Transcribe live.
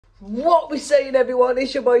What we saying, everyone?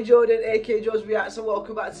 It's your boy Jordan, aka Joe's Reacts, and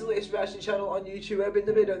welcome back to the latest reaction channel on YouTube. We're in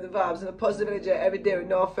the middle of the vibes and the positive energy every day with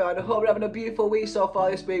no fail. And I hope we're having a beautiful week so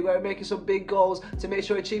far this week. We're making some big goals to make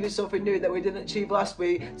sure we're achieving something new that we didn't achieve last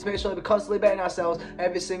week, to make sure that we're constantly bettering ourselves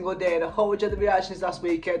every single day. And I hope we enjoyed the reactions last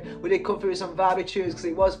weekend. We did come through with some vibey tunes because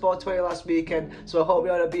it was 420 last weekend, so I hope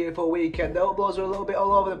you had a beautiful weekend. The uploads were a little bit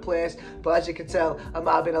all over the place, but as you can tell, I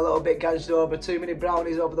might have been a little bit gauged over. Too many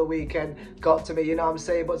brownies over the weekend got to me, you know what I'm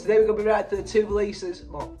saying? But today we're going to be right to the two releases.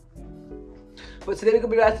 But today we're going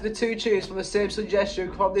to be reacting to the two tunes from the same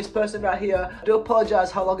suggestion from this person right here. I do apologise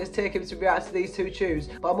how long it's taken me to react to these two tunes,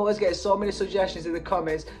 but I'm always getting so many suggestions in the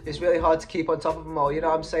comments, it's really hard to keep on top of them all, you know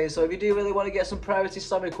what I'm saying? So if you do really want to get some priority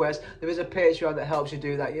song requests, there is a Patreon that helps you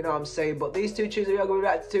do that, you know what I'm saying? But these two tunes that we are going to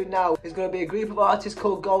be reacting to now is going to be a group of artists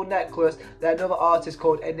called Gold Necklace, then another artist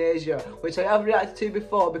called Intrested, which I have reacted to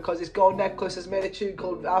before because this Gold Necklace has made a tune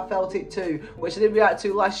called I Felt It Too, which I did react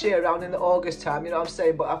to last year around in the August time, you know what I'm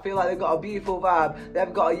saying? But I feel like they've got a beautiful vibe.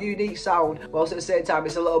 They've got a unique sound, whilst at the same time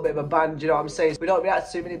it's a little bit of a band, you know what I'm saying? We don't react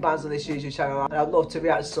to too many bands on this YouTube channel, and I'd love to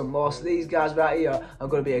react to some more. So these guys right here are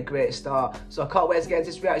going to be a great start. So I can't wait to get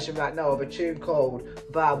into this reaction right now of a tune called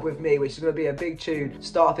Vibe With Me, which is going to be a big tune,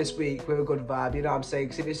 start this week with a good vibe, you know what I'm saying?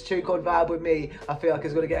 Because if it's a tune called Vibe With Me, I feel like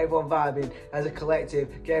it's going to get everyone vibing as a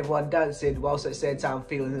collective, get everyone dancing, whilst at the same time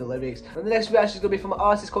feeling the lyrics. And the next reaction is going to be from an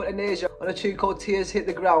artist called Intrested on a tune called Tears Hit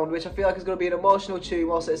The Ground, which I feel like is going to be an emotional tune,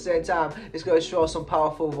 whilst at the same time it's going to show some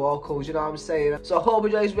powerful vocals, you know what I'm saying? So I hope you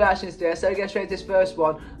enjoy these reactions today. So I get straight to this first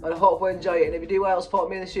one, and I hope you enjoy it. And if you do want to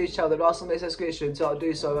support me in the YouTube channel, there are some links in the description, so I'll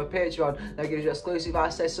do so on my Patreon. That gives you exclusive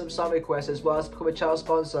access to some song requests, as well as become a channel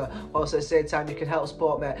sponsor. Also at the same time, you can help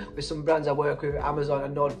support me with some brands I work with, Amazon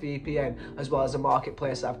and NordVPN, as well as a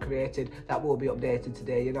marketplace that I've created that will be updated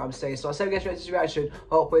today, you know what I'm saying? So I say we get straight to this reaction.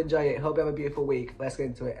 Hope you enjoy it. Hope you have a beautiful week. Let's get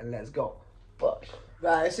into it and let's go.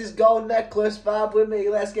 Right, this is Gold Necklace, Vibe With Me.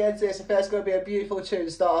 Let's get into this. If it's going to be a beautiful tune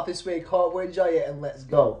to start off this week, hope we enjoy it and let's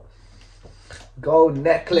go. Gold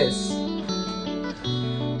Necklace.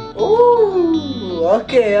 Ooh,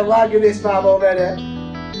 okay, I'm liking this vibe already.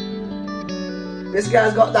 This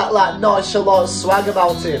guy's got that like nonchalant swag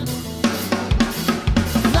about him.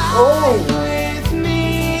 Oh.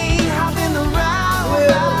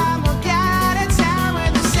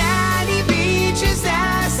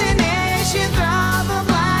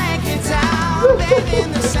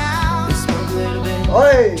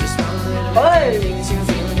 Oi! Oi!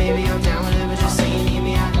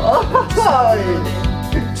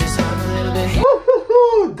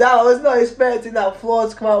 I was not expecting that flow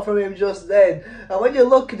to come out from him just then. And when you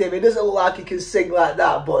look at him, he doesn't look like he can sing like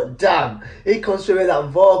that, but damn, he comes through with that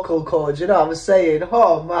vocal cord, you know what I'm saying?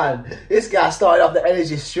 Oh man, this guy started off the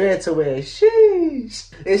energy straight away. Sheesh.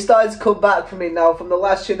 It's starting to come back for me now from the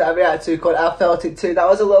last tune that I reacted to called I Felt It Too. That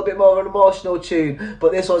was a little bit more of an emotional tune,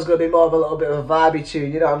 but this one's going to be more of a little bit of a vibey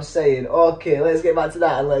tune, you know what I'm saying? Okay, let's get back to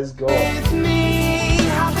that and let's go. With me,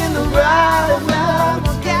 having the ride,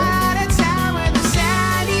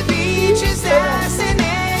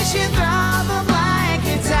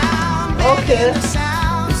 okay.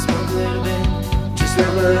 Smoke a little bit, just smoke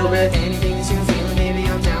a little bit. Anything that you're feeling, baby,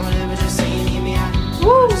 I'm down with it, but just say you need me out.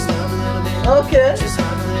 Woo. Just love a little bit. Okay. Just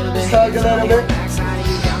hug a little bit. Just hug a little bit. Backside,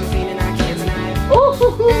 you got me feeling I can't deny it. Ooh.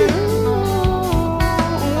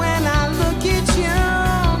 When I look at you.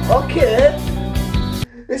 Okay.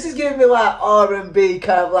 This is giving me like R&B,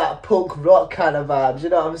 kind of like punk rock kind of vibes, you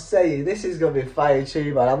know what I'm saying? This is going to be a fire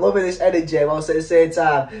tune, man. I'm loving this energy, whilst at the same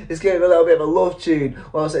time, it's giving me a little bit of a love tune,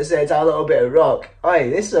 whilst at the same time, a little bit of rock. Oi,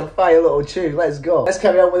 this is a fire little tune, let's go. Let's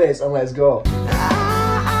carry on with this and let's go.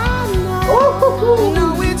 I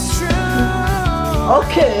know it's true.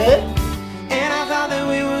 Okay. And I thought that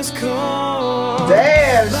we was cool.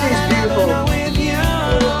 Damn, she's beautiful.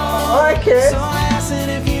 Okay. So I said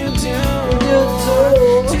if you do.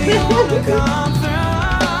 You come through.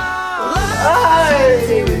 Love,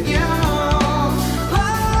 stay with you.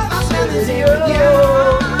 Love, I'll spend the day with you.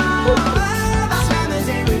 Love, I'll spend the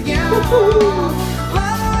day with you.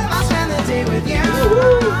 Love, I'll spend the day with you.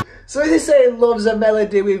 So is he saying love's a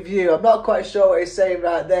melody with you? I'm not quite sure what he's saying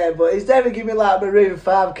right there, but he's definitely giving me like Maroon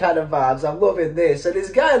 5 kind of vibes. I'm loving this. And this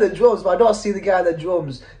guy on the drums, but I don't see the guy on the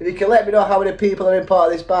drums. If you can let me know how many people are in part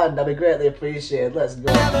of this band, I'd be greatly appreciated. Let's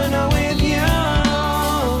go. Never know with you.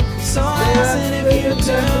 So I asked if you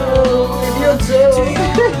do. If you do.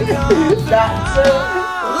 That's it.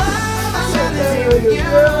 Love, I'll spend the day with you.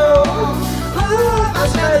 Love, I'll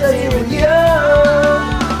spend the day with you. Love,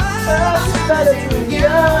 I'll spend the day with you.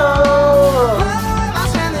 Love, I'll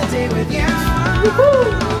spend the day with you.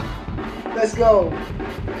 Let's go.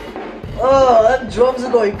 Oh, that drums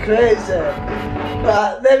are going crazy.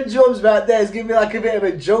 Them drums right there is giving me like a bit of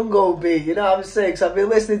a jungle beat, you know what I'm saying? Because I've been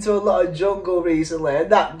listening to a lot of jungle recently,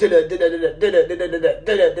 and that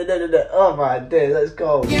oh my days, let's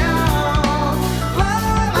go.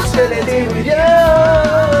 I'm spinning in with you.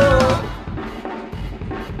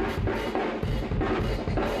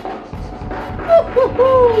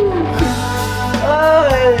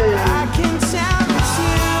 I can tell it's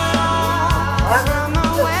you from the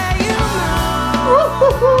way you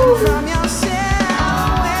move, from your silhouette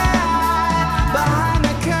behind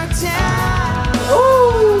the curtain.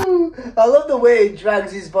 Ooh, I love the way he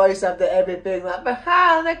drags his voice after everything, like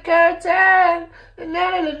behind the curtain. You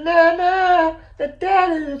know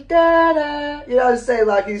what I'm saying?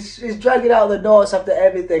 Like he's dragging out the notes after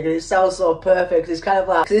everything, and it sounds so perfect. It's kind of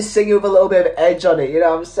like he's singing with a little bit of edge on it. You know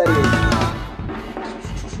what I'm saying?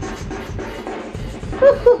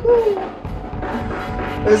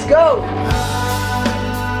 Let's go.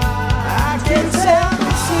 I can tell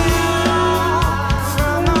it's you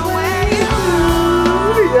from the way you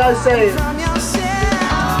move, You know what I'm saying? from your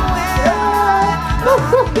silhouette behind the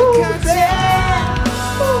curtain.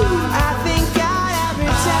 I think God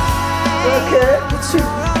every time. Okay. But you're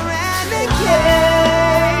a renegade,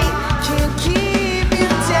 can't keep you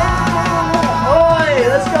down. Oi,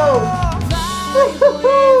 let's go.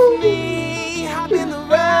 With me, hop in the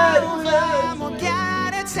ride, we'll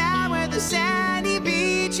get a town where the sandy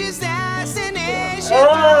beach is destination.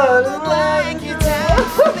 Throw the blanket down,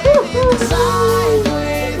 baby, decide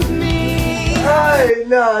with me. Hey,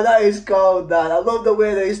 no, that is cold, man. I love the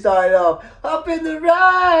way that he started off. Up in the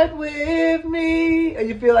ride with me, and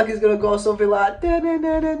you feel like he's gonna go something like da na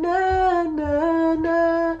na na na na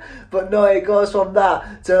na, but no, it goes from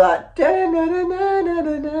that to like da na na na na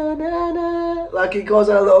na na na. Like he goes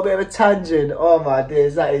on a little bit of a tangent. Oh my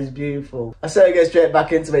days, that is beautiful. I said to get straight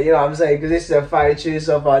back into it. You know what I'm saying? Because this is a fire tune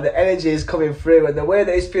so far. The energy is coming through, and the way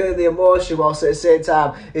that he's feeling the emotion, whilst at the same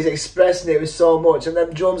time he's expressing it with so much, and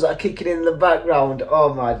them drums that are kicking in the background.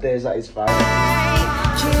 Oh my days, that is fire.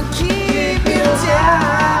 Can't keep you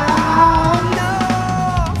down, no.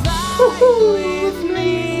 With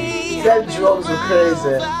me, Them drums were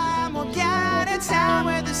crazy. we'll get a town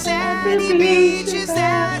where the sandy beach is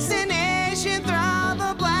destination. Throw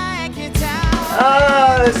the blanket down.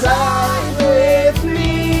 Oh, Side with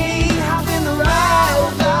me, hop in the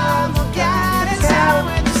ride. We'll get a town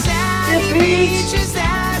where the sandy beach is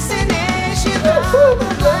destination. Throw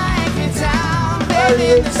the blanket down, baby,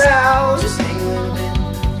 in the sound. Just hang a little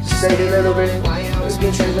bit. Sing a little bit. Why you always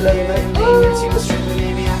be tripping on me?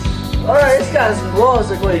 Alright, this guy's floors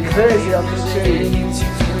are going crazy on this tune.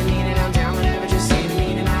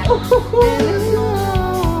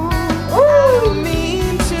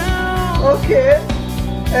 Okay.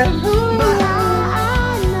 And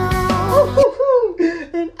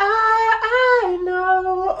I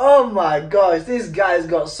know. Oh my gosh, this guy's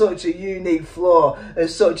got such a unique flow and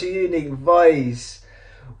such a unique voice.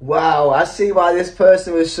 Wow, I see why this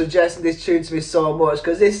person was suggesting this tune to me so much,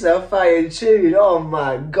 because this is a fire tune. Oh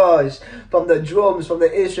my gosh, from the drums, from the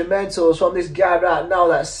instrumentals, from this guy right now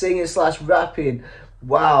that's singing / rapping.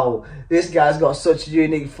 Wow, this guy's got such a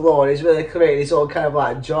unique flow, and he's really created his own kind of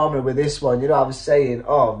like genre with this one, you know what I'm saying?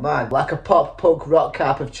 Oh man, like a pop punk rock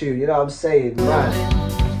type of tune, you know what I'm saying, man?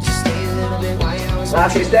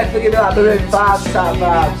 Like it's definitely giving like Maroon 5 type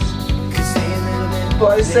vibes,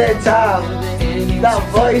 but at the same time, that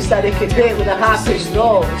voice that he can hit with the high-pitched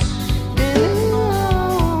notes.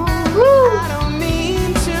 Woo!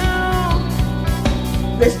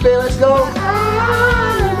 This bit, let's go.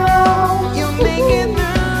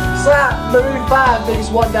 It's like Maroon 5 but it's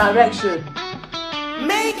One Direction.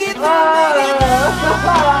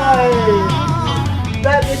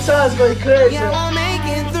 That guitar's going crazy.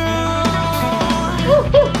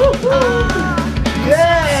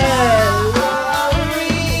 Yeah!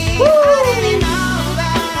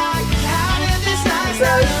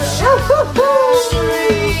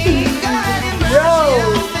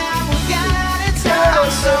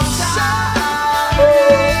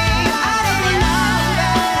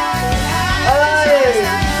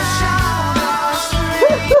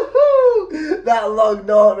 That long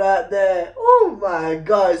note right there. Oh my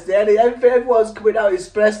gosh, everyone's coming out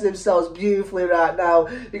expressing themselves beautifully right now.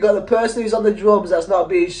 You got the person who's on the drums that's not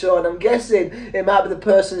being shown. I'm guessing it might be the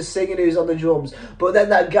person singing who's on the drums. But then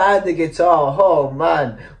that guy on the guitar, oh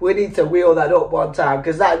man, we need to wheel that up one time,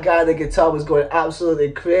 because that guy on the guitar was going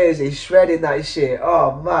absolutely crazy, shredding that shit.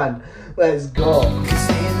 Oh man, let's go.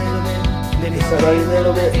 It's a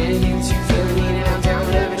little bit.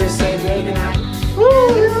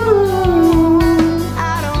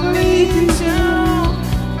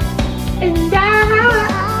 And I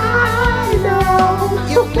know.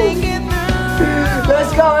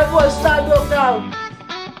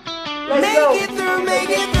 Let's Make go. it through, make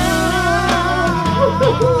it through.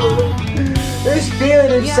 He's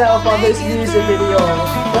feeling himself on this music video.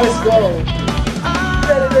 Let's go.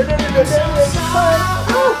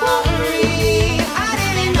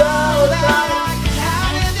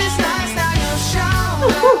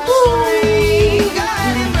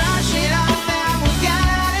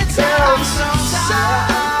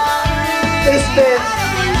 This bit.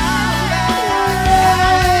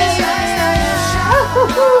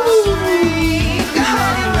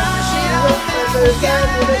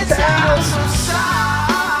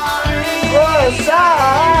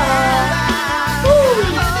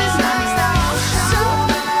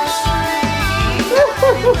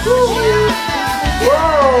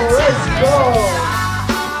 Whoa, let's go.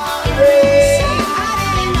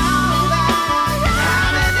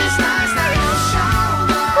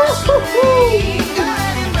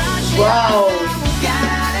 Wow.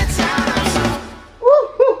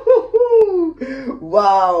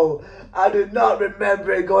 Wow. I do not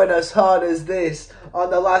remember it going as hard as this on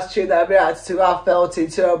the last tune that I reacted to. I felt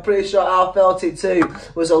it too. I'm pretty sure I felt it too.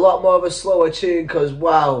 Was a lot more of a slower tune, because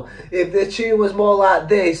wow, if the tune was more like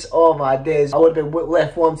this, oh my days, I would have been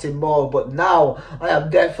left wanting more. But now I am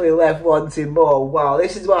definitely left wanting more. Wow,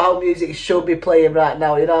 this is how music should be playing right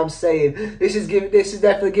now. You know what I'm saying? This is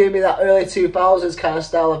definitely giving me that early 2000s kind of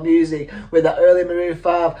style of music, with that early Maroon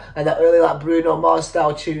 5 and that early like Bruno Mars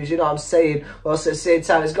style tunes. You know what I'm saying? Whilst at the same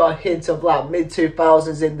time, it's got a hint of like mid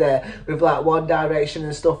 2000s in there with like One Direction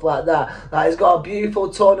and stuff like that. Like, it's got a beautiful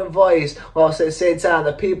tone of voice, whilst at the same time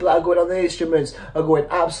the people that are going on the instruments are going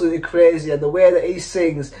absolutely crazy, and the way that he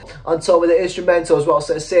sings on top of the instrumentals,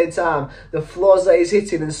 whilst at the same time the floors that he's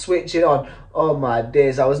hitting and switching on. Oh my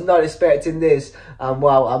days, I was not expecting this, and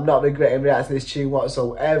wow, I'm not regretting reacting to this tune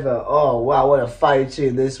whatsoever. Oh wow, what a fire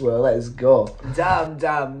tune this was. Let's go. Damn,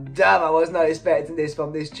 I was not expecting this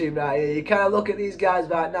from this tune right here. You kind of look at these guys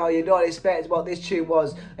right now, you don't expect what this tune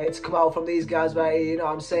was to come out from these guys right here, you know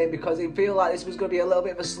what I'm saying? Because it feel like this was going to be a little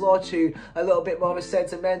bit of a slow tune, a little bit more of a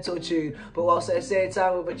sentimental tune, but whilst at the same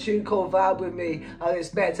time with a tune called Vibe With Me, I was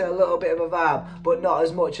expecting a little bit of a vibe, but not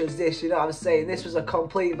as much as this, you know what I'm saying? This was a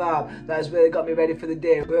complete vibe that has really got me ready for the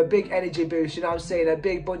day, with a big energy boost, you know what I'm saying, a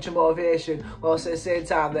big bunch of motivation, whilst at the same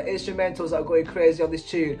time the instrumentals that are going crazy on this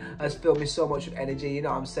tune has filled me so much with energy, you know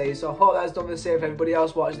what I'm saying? So I hope that's done the same for everybody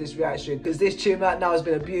else watching this reaction, because this tune right now has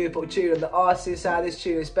been a beautiful tune, and the artist inside this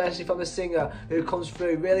tune, especially from the singer who comes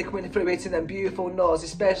through, really coming through hitting them beautiful notes,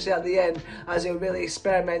 especially at the end as he'll really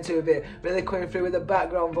experimenting with it, really coming through with the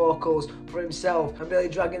background vocals for himself and really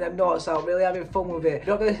dragging them notes out, really having fun with it. You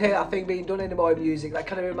don't really hear that thing being done anymore in music. That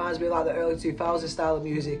kind of reminds me of like the early 2000s style of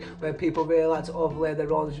music, where people really like to overlay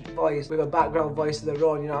their own voice with a background voice of their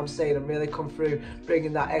own, you know what I'm saying, and really come through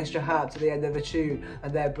bringing that extra heart to the end of a tune,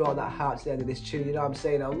 and they brought that heart to the end of this tune, you know what I'm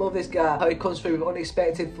saying? I love this guy, how he comes through with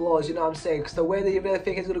unexpected flows, you know what I'm saying, because the way that you really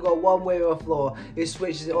think he's going to go one way with a flow, he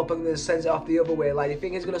switches it up and then sends it off the other way. Like, you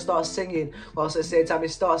think he's going to start singing, whilst at the same time he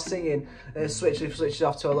starts singing and switches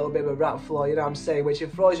off to a little bit of a rap flow, you know what I'm saying, which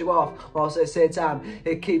it throws you off, whilst at the same time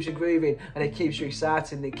it keeps you grooving and it keeps you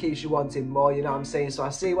excited and it keeps you wanting more, you know what I'm saying? So I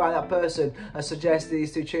see why that person has suggested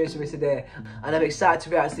these two tunes to me today, and I'm excited to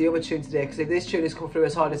react to the other tune today, because if this tune has come through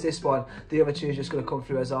as hard as this one, the other tune is just going to come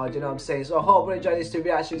through as hard, you know what I'm saying? So I hope you're enjoying these two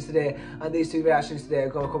reactions today, and these two reactions today are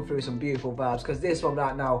going to come through with some beautiful vibes, because this one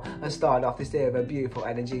right now has started off this day with a beautiful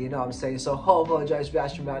energy, you know what I'm saying? So hope you enjoy this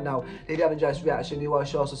reaction right now. If you haven't enjoyed this reaction, you want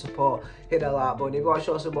to show some support, hit that like button. If you want to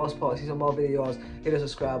show some more support, see some more videos, hit the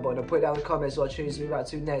subscribe button and put it down in the comments what tunes we react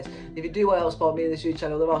to next. If you do want to help support me in this YouTube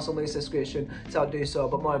channel, there are some links in the description to help do so,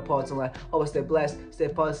 but more importantly, always stay blessed, stay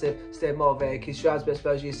positive, stay motivated, keep striving to best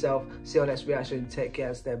version of yourself. See you on the next reaction, take care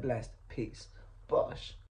and stay blessed. Peace.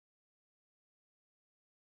 Bosh.